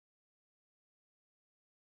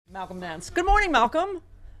Malcolm Nance. Good morning, Malcolm.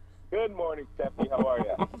 Good morning, Stephanie. How are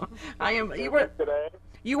you? I am. You Good were. today?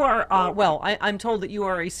 You are. Well, I'm told that you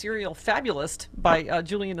are a serial fabulist by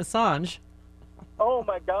Julian Assange. Oh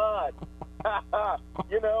my God!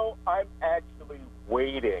 I'm actually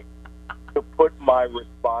waiting to put my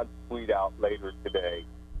response tweet out later today,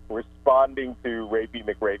 responding to Rapey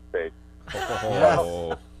McRapeface.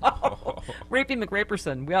 Oh, Rapey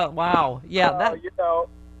McRaperson. Well, wow. Yeah. Uh,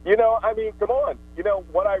 you know, I mean, come on.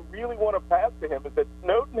 What I really want to pass to him is that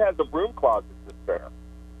Snowden has a broom closet to spare.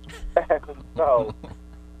 And so,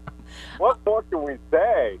 what more can we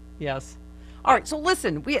say? Yes. All right. So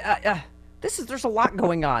listen, there's a lot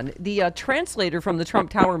going on. The translator from the Trump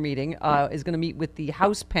Tower meeting is going to meet with the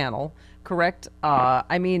House panel. Correct.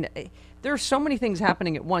 There are so many things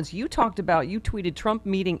happening at once. You tweeted Trump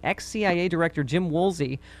meeting ex-CIA director Jim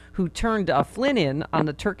Woolsey, who turned Flynn in on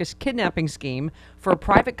the Turkish kidnapping scheme for a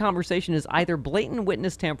private conversation as either blatant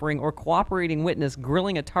witness tampering or cooperating witness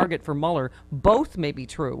grilling a target for Mueller. Both may be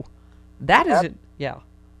true. That is it. Yeah.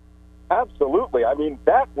 Absolutely. I mean,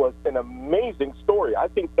 that was an amazing story. I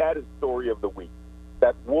think that is story of the week.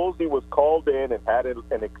 That Woolsey was called in and had an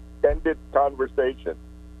extended conversation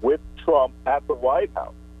with Trump at the White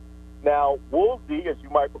House. Now, Woolsey, as you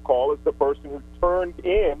might recall, is the person who turned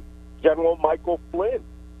in General Michael Flynn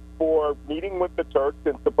for meeting with the Turks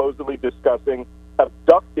and supposedly discussing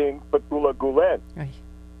abducting Fethullah Gulen,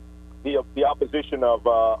 the opposition of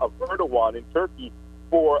Erdogan in Turkey,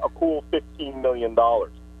 for a cool $15 million.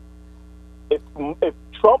 If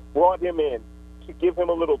Trump brought him in to give him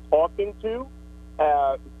a little talking to,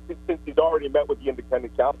 since he's already met with the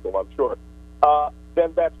independent counsel, I'm sure,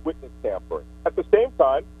 then that's witness tampering. At the same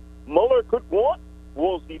time, Mueller could want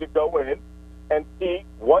Woolsey to go in and see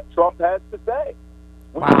what Trump has to say,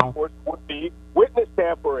 which Wow. of course would be witness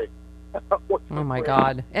tampering. Oh my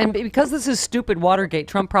God. And because this is stupid Watergate,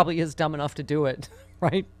 Trump probably is dumb enough to do it,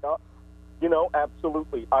 right?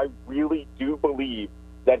 Absolutely. I really do believe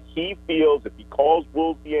that he feels if he calls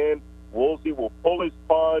Woolsey in, Woolsey will pull his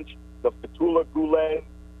punch, the Fethullah Gulen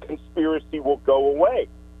conspiracy will go away.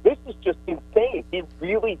 This is just insane. He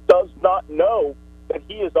really does not know that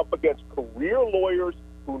he is up against career lawyers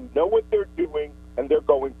who know what they're doing, and they're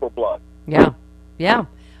going for blood. Yeah. Yeah.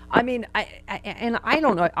 I mean, I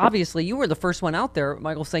don't know. Obviously, you were the first one out there,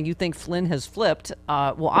 Michael, saying you think Flynn has flipped.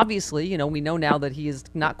 Well, obviously, we know now that he is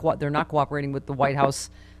not. They're not cooperating with the White House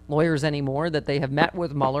lawyers anymore. That they have met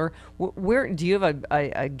with Mueller. Where do you have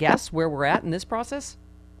a guess where we're at in this process?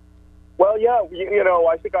 Well, yeah,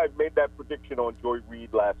 I think I made that prediction on Joy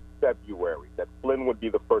Reid last February that Flynn would be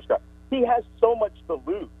the first guy. He has so much to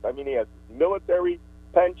lose. I mean, he has his military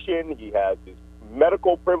pension, he has his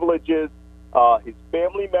medical privileges, his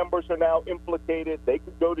family members are now implicated. They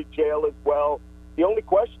could go to jail as well. The only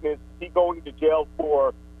question is he going to jail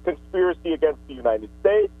for conspiracy against the United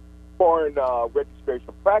States, Foreign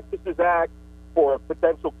Registration Practices Act, for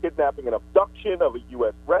potential kidnapping and abduction of a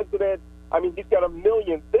U.S. resident? I mean, he's got a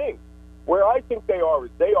million things. Where I think they are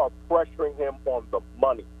is they are pressuring him on the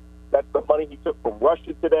money. That's the money he took from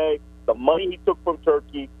Russia today, the money he took from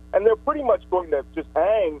Turkey, and they're pretty much going to just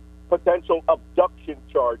hang potential abduction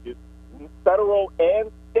charges, federal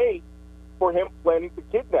and state, for him planning to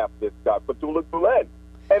kidnap this guy, Fethullah Gulen.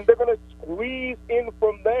 And they're going to squeeze in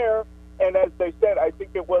from there. And as they said, I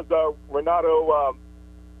think it was Renato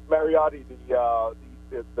Mariotti,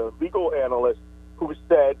 the legal analyst, who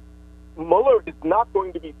said Mueller is not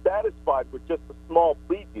going to be satisfied with just a small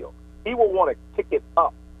plea deal. He will want to kick it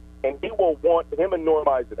up, and he will want him and Norm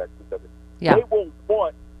Eisenhower. Yeah. They will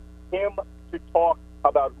want him to talk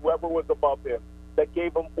about whoever was above him that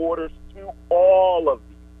gave him orders to all of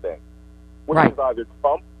these things, which Right. is either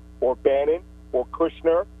Trump or Bannon or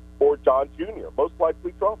Kushner or John Jr., most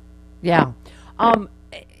likely Trump. Yeah.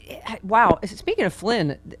 Wow. Speaking of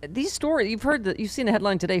Flynn, these stories, you've seen a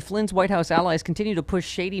headline today. Flynn's White House allies continue to push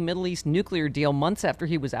shady Middle East nuclear deal months after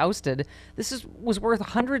he was ousted. Was worth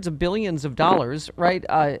hundreds of billions of dollars, right?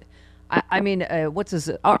 What's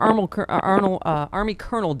his Army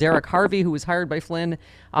Colonel Derek Harvey, who was hired by Flynn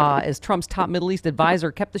as Trump's top Middle East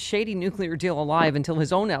advisor, kept the shady nuclear deal alive until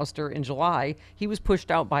his own ouster in July. He was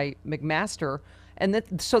pushed out by McMaster, and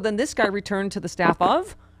so then this guy returned to the staff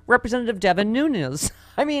of Representative Devin Nunes.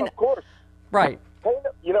 I mean, Of course. right. Hey,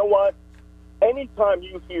 you know what? Anytime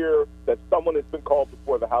you hear that someone has been called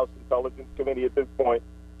before the House Intelligence Committee at this point,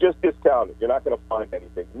 just discount it. You're not going to find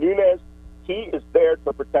anything. Nunes, he is there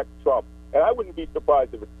to protect Trump. And I wouldn't be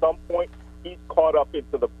surprised if at some point he's caught up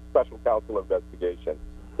into the special counsel investigation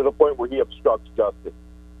to the point where he obstructs justice.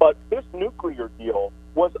 But this nuclear deal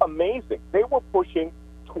was amazing. They were pushing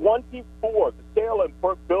 24, the sale and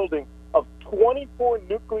building of 24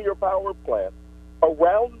 nuclear power plants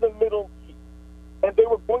around the Middle East, and they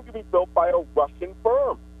were going to be built by a Russian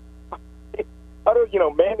firm,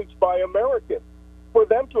 managed by Americans. For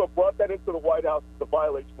them to have brought that into the White House is a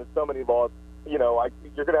violation of so many laws. You're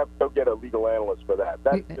going to have to go get a legal analyst for that.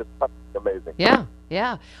 That's just amazing. Yeah,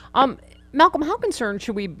 yeah. Malcolm, how concerned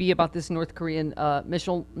should we be about this North Korean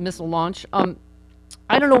missile launch?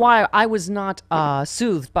 I don't know why I was not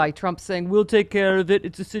soothed by Trump saying, we'll take care of it.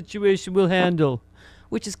 It's a situation we'll handle,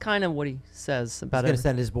 which is kind of what he says about it. He's going to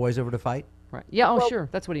send his boys over to fight? Right. Yeah, well, sure.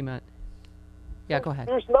 That's what he meant. Yeah, go ahead.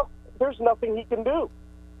 There's nothing he can do.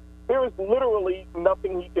 There is literally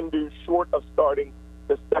nothing he can do short of starting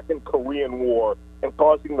the Second Korean War and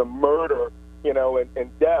causing the murder,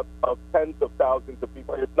 and death of tens of thousands of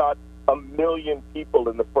people. It's not 1 million people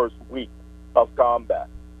in the first week of combat.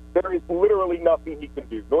 There is literally nothing he can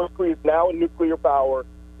do. North Korea is now a nuclear power.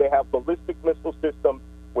 They have ballistic missile systems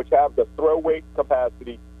which have the throw weight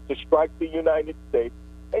capacity to strike the United States.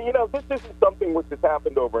 And, this isn't something which has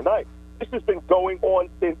happened overnight. This has been going on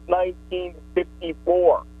since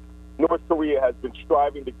 1954. North Korea has been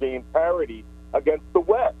striving to gain parity against the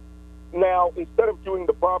West. Now, instead of doing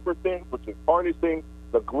the proper things, which is harnessing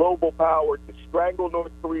the global power to strangle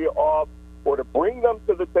North Korea off or to bring them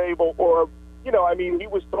to the table, or, he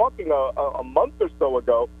was talking a month or so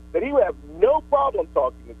ago that he would have no problem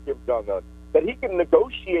talking to Kim Jong-un, that he can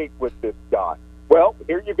negotiate with this guy. Well,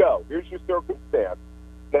 here you go. Here's your circumstance.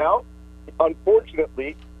 Now,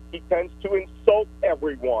 unfortunately, he tends to insult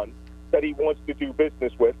everyone that he wants to do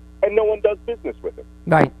business with, and no one does business with him.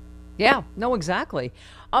 Right. Yeah, no, exactly.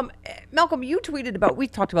 Malcolm, you tweeted about,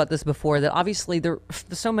 we've talked about this before, that obviously there's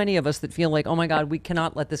so many of us that feel like, oh my God, we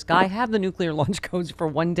cannot let this guy have the nuclear launch codes for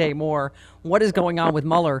one day more. What is going on with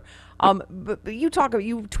Mueller? But you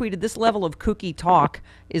tweeted this level of kooky talk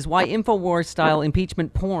is why InfoWars-style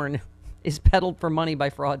impeachment porn is peddled for money by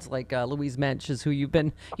frauds like Louise Mensch, is who you've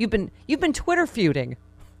been Twitter feuding.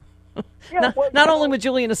 Yeah, not only with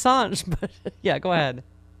Julian Assange, but yeah, go ahead.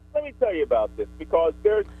 Let me tell you about this, because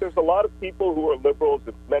there's a lot of people who are liberals,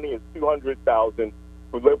 as many as 200,000,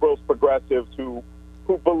 who liberals, progressives, who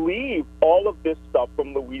believe all of this stuff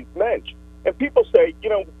from Louise Mensch. And people say,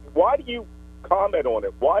 why do you comment on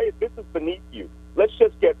it? Why this is beneath you? Let's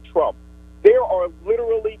just get Trump. There are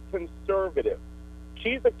literally conservatives.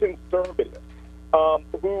 She's a conservative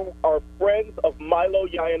who are friends of Milo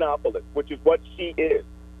Yiannopoulos, which is what she is,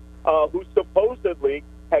 who supposedly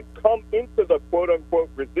had come into the quote-unquote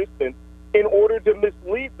resistance in order to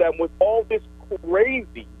mislead them with all this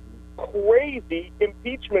crazy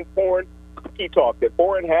impeachment porn cookie talk, that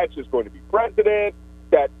Orrin Hatch is going to be president,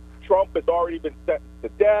 that Trump has already been sentenced to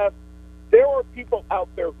death. There are people out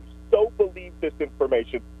there who so believe this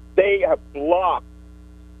information, they have blocked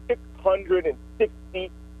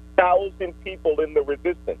 660,000 people in the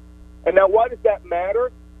resistance. And now why does that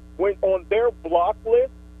matter? When on their block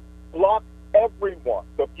list, block everyone.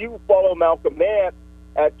 So if you follow Malcolm Nance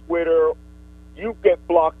at Twitter, you get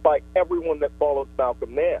blocked by everyone that follows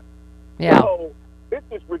Malcolm Nance. Yeah. So this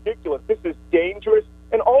is ridiculous. This is dangerous.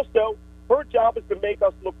 And also, her job is to make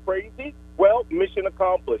us look crazy. Well, mission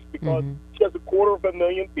accomplished, because she has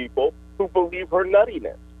 250,000 people who believe her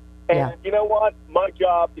nuttiness. And you know what? My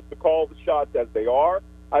job is to call the shots as they are.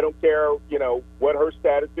 I don't care, what her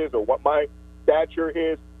status is or what my stature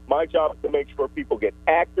is. My job is to make sure people get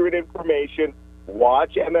accurate information.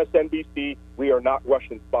 Watch MSNBC. We are not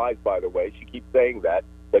Russian spies, by the way. She keeps saying that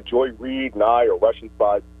Joy Reid and I are Russian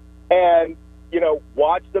spies. And,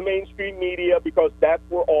 watch the mainstream media, because that's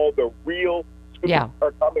where all the real scoops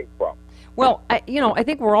are coming from. Well, I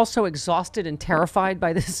think we're also exhausted and terrified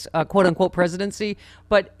by this quote-unquote presidency.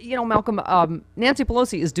 But, Malcolm, Nancy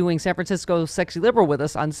Pelosi is doing San Francisco Sexy Liberal with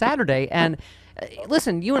us on Saturday. And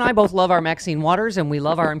listen, you and I both love our Maxine Waters, and we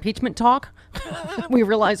love our impeachment talk. We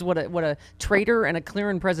realize what a traitor and a clear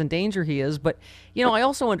and present danger he is. But, I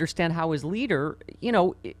also understand how his leader,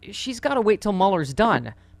 she's got to wait till Mueller's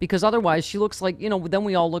done, because otherwise she looks like, then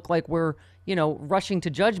we all look like we're, rushing to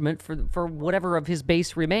judgment for whatever of his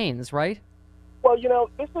base remains, right? Well,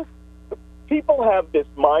 people have this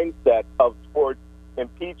mindset towards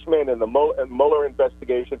impeachment and the Mueller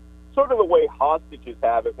investigation, sort of the way hostages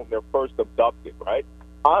have it when they're first abducted, right?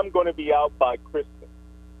 I'm going to be out by Christmas.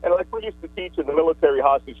 And like we used to teach in the military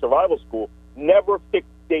hostage survival school, never fix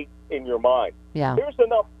dates in your mind. Yeah. There's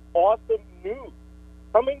enough awesome news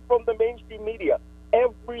coming from the mainstream media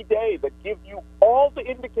every day that give you all the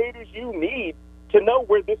indicators you need to know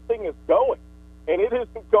where this thing is going. And it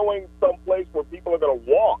isn't going someplace where people are going to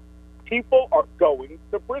walk. People are going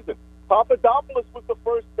to prison. Papadopoulos was the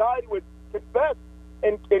first guy to confess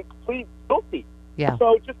and plead guilty Yeah.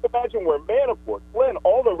 So just imagine where Manafort, Flynn,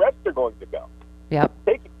 all the rest are going to go. Yep.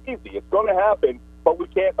 Take it easy. It's going to happen, but we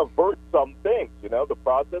can't avert some things. The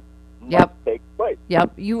process must Yep. take place.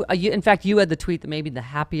 Yep. In fact, you had the tweet that made me the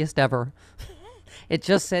happiest ever. It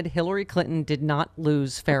just said Hillary Clinton did not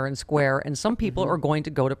lose fair and square, and some people are going to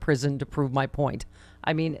go to prison to prove my point.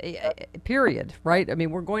 I mean, period, right? I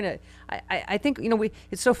mean, we're going to. I think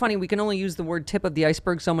it's so funny. We can only use the word tip of the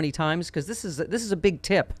iceberg so many times because this is a big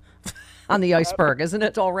tip on the iceberg, isn't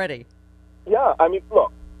it already? Yeah, I mean,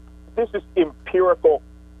 look, this is empirical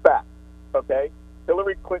fact. Okay,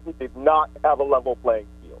 Hillary Clinton did not have a level playing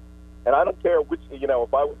field, and I don't care which.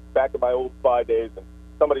 If I was back in my old spy days and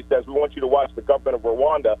somebody says, we want you to watch the government of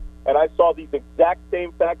Rwanda, and I saw these exact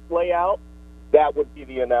same facts play out, that would be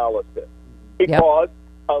the analysis. Because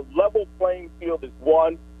a level playing field is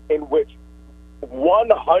one in which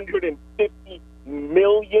 150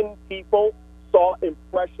 million people saw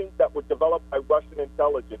impressions that were developed by Russian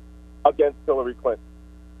intelligence against Hillary Clinton.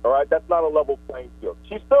 All right? That's not a level playing field.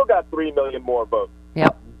 She's still got 3 million more votes.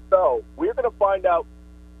 Yep. So we're going to find out,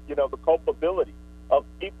 the culpability of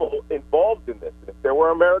people involved in this. And if there were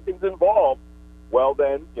Americans involved, well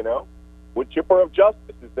then, wood chipper of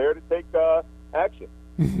justice is there to take action.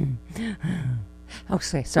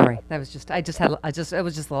 Okay, sorry. That was just it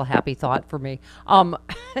was just a little happy thought for me.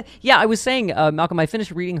 Yeah, I was saying, Malcolm, I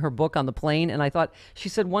finished reading her book on the plane, and I thought she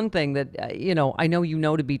said one thing that I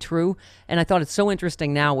know to be true, and I thought it's so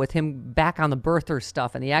interesting now with him back on the birther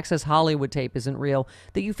stuff and the Access Hollywood tape isn't real,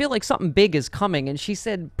 that you feel like something big is coming. And she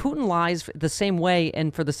said Putin lies the same way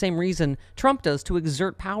and for the same reason Trump does, to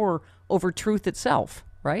exert power over truth itself,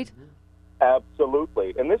 right?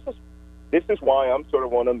 Absolutely, and this is why I'm sort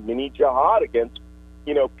of on a mini jihad against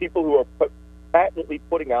people who are patently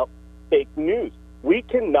putting out fake news. We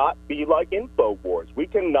cannot be like InfoWars. We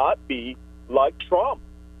cannot be like Trump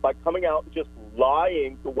by coming out and just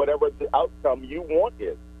lying to whatever the outcome you want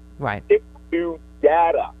is. Right. Stick to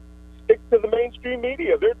data. Stick to the mainstream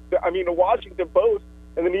media. The Washington Post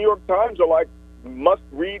and the New York Times are like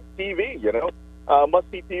must-read TV,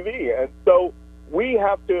 must-see TV. And so we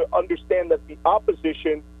have to understand that the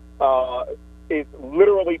opposition is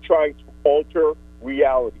literally trying to alter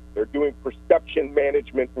reality. They're doing perception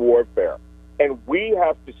management warfare. And we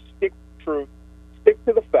have to stick to truth, stick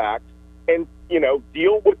to the facts, and,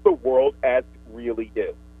 deal with the world as it really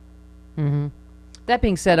is. Mm-hmm. That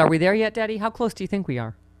being said, are we there yet, Daddy? How close do you think we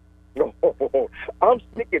are? I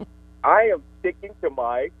am sticking to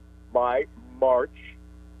my March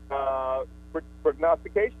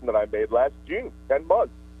prognostication that I made last June, 10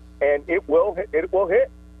 months. And it will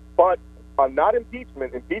hit. But not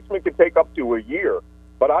impeachment. Impeachment can take up to a year.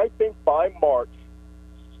 But I think by March,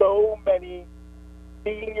 so many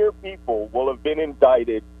senior people will have been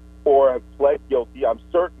indicted or have pled guilty. I'm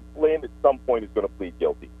certain Flynn at some point is going to plead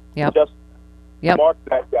guilty. Yep. Just mark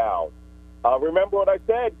that down. Remember what I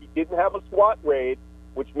said. He didn't have a SWAT raid,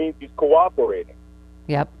 which means he's cooperating.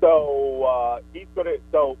 Yep. So he's going to.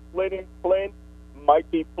 So Flynn might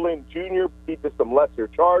be Flynn Jr. Plead to some lesser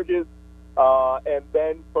charges, and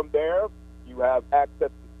then from there you have access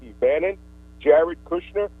to Steve Bannon, Jared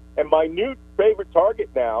Kushner, and my new favorite target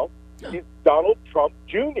now is Donald Trump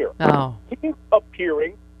Jr. Oh. He's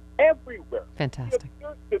appearing everywhere. Fantastic. He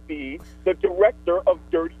appears to be the director of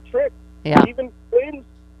dirty tricks. Yeah. Even Flynn's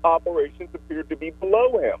operations appear to be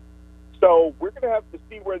below him. So we're going to have to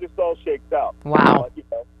see where this all shakes out. Wow.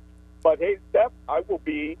 But hey, Steph, I will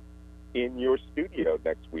be in your studio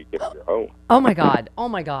next week if you're home. Oh, my God. Oh,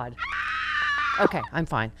 my God. Okay, I'm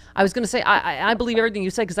fine. I was going to say, I believe everything you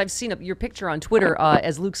said because I've seen your picture on Twitter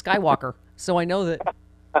as Luke Skywalker, so I know that.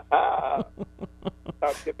 I'll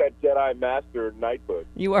get that Jedi Master knighthood.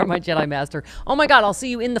 You are my Jedi Master. Oh, my God, I'll see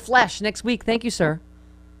you in the flesh next week. Thank you, sir.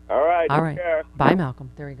 All right. All right. Care. Bye, Malcolm.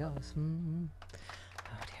 There he goes. Oh,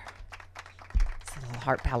 dear. It's a little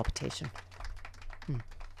heart palpitation.